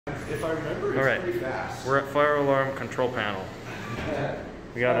If I remember, it's pretty fast. We're at fire alarm control panel.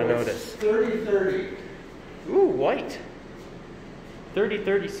 We got a notice. 30-30. Ooh, white.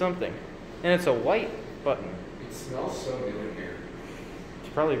 30-30 something. And it's a white button. It smells so good in here.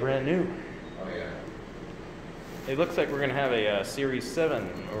 It's probably brand new. Oh yeah. It looks like we're going to have a Series 7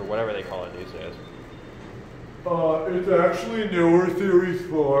 or whatever they call it these days. It's actually newer Series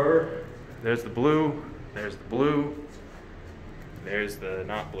 4. There's the blue. There's the blue. There's the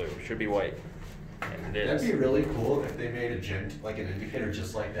not blue. Should be white. And it is. That'd be really cool if they made a Gen, like an indicator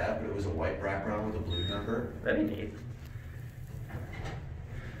just like that, but it was a white background with a blue number. That'd be neat.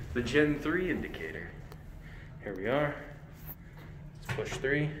 The Gen 3 indicator. Here we are. Let's push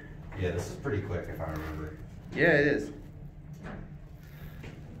 3. Yeah, this is pretty quick if I remember. Yeah, it is.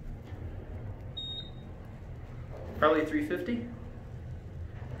 Probably 350.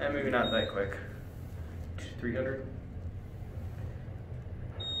 And maybe not that quick. 300.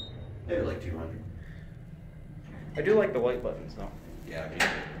 Maybe like 200. I do like the white buttons though. Yeah, me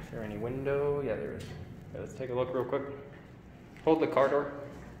Is there any window? Yeah, there is. Let's take a look real quick. Hold the car door.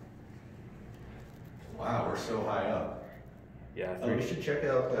 Wow, we're so high up. Yeah, We should check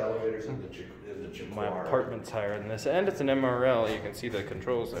out the elevators in the my apartment's higher than this, and it's an MRL. You can see the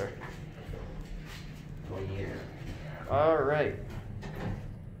controls there. Oh yeah. All right.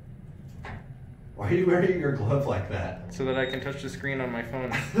 Why are you wearing your glove like that? So that I can touch the screen on my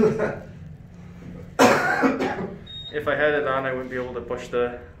phone. If I had it on, I wouldn't be able to push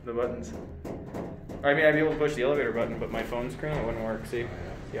the buttons. I mean, I'd be able to push the elevator button, but my phone screen, it wouldn't work. See?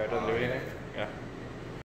 Yeah, it doesn't do anything. Yeah.